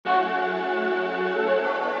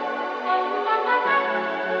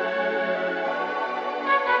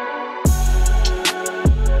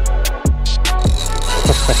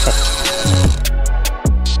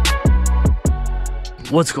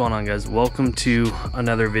What's going on, guys? Welcome to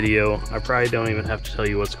another video. I probably don't even have to tell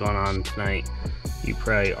you what's going on tonight. You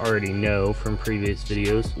probably already know from previous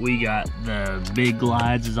videos. We got the big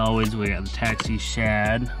glides as always. We got the Taxi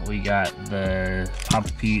Shad. We got the Papa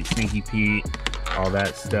Pete, Stinky Pete, all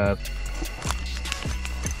that stuff.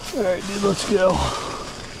 All right, dude, let's go.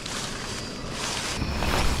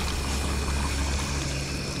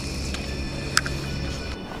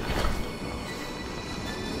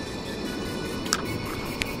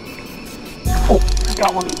 Oh,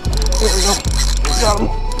 got one. There we go. Got him,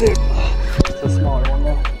 dude. It's a smaller one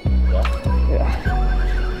though.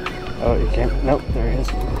 Yeah. Oh, you can't. Nope, there he is.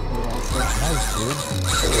 Nice, dude.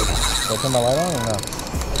 Should I turn my light on or no?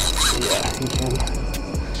 Yeah, you can.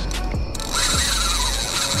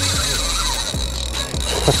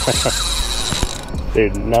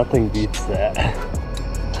 Dude, nothing beats that.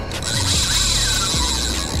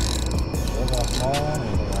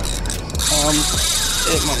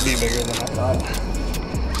 It might be bigger than I thought.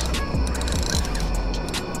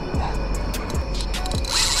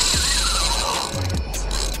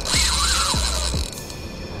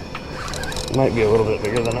 It might be a little bit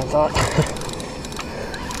bigger than I thought.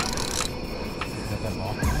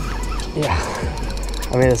 Yeah.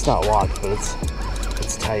 I mean, it's not locked, but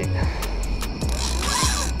it's tight.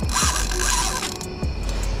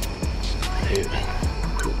 Dude.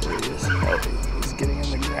 There he is. Oh, he's getting in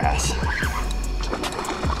the grass.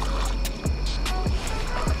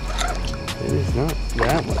 It is not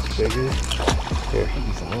that much bigger. Here.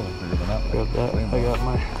 He's a little bigger than that. Grab that. I got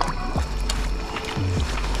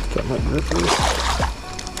my grippers.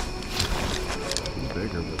 He's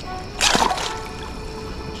bigger, but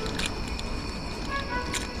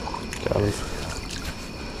Got him.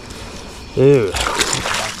 Dude.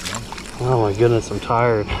 Oh my goodness, I'm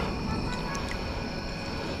tired.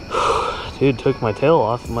 Dude, took my tail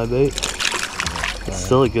off of my bait. It's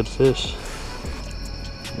still a good fish.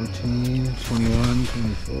 14, 21,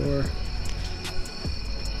 24,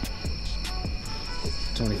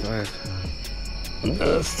 25.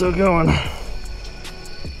 It's still going.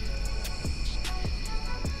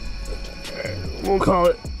 We'll call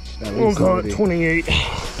it 28.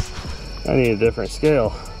 I need a different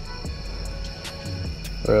scale.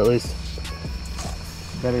 Or at least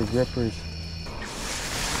better grippers.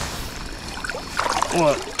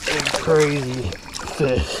 What a crazy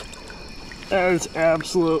fish. That is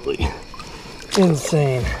absolutely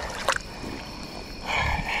insane.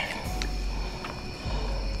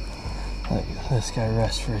 Let this guy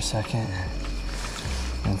rest for a second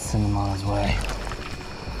and send him on his way.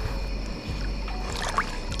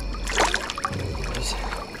 There he goes.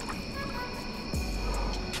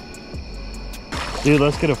 Dude,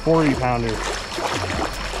 let's get a 40 pounder.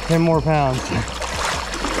 10 more pounds.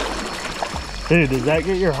 Dude, does that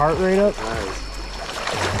get your heart rate up?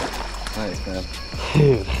 Nice, man.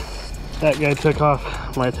 Dude, that guy took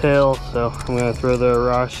off my tail, so I'm gonna throw the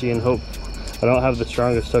Arashi and hope. I don't have the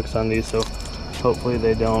strongest hooks on these, so hopefully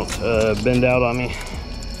they don't bend out on me.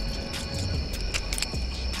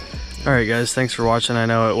 Alright guys, thanks for watching. I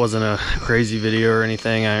know it wasn't a crazy video or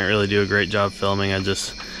anything. I didn't really do a great job filming. I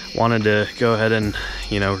just wanted to go ahead and,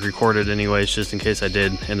 you know, record it anyways, just in case I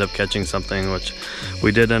did end up catching something, which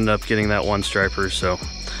we did end up getting that one striper, so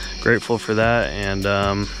grateful for that. And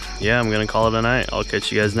yeah, I'm gonna call it a night. I'll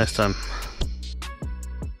catch you guys next time.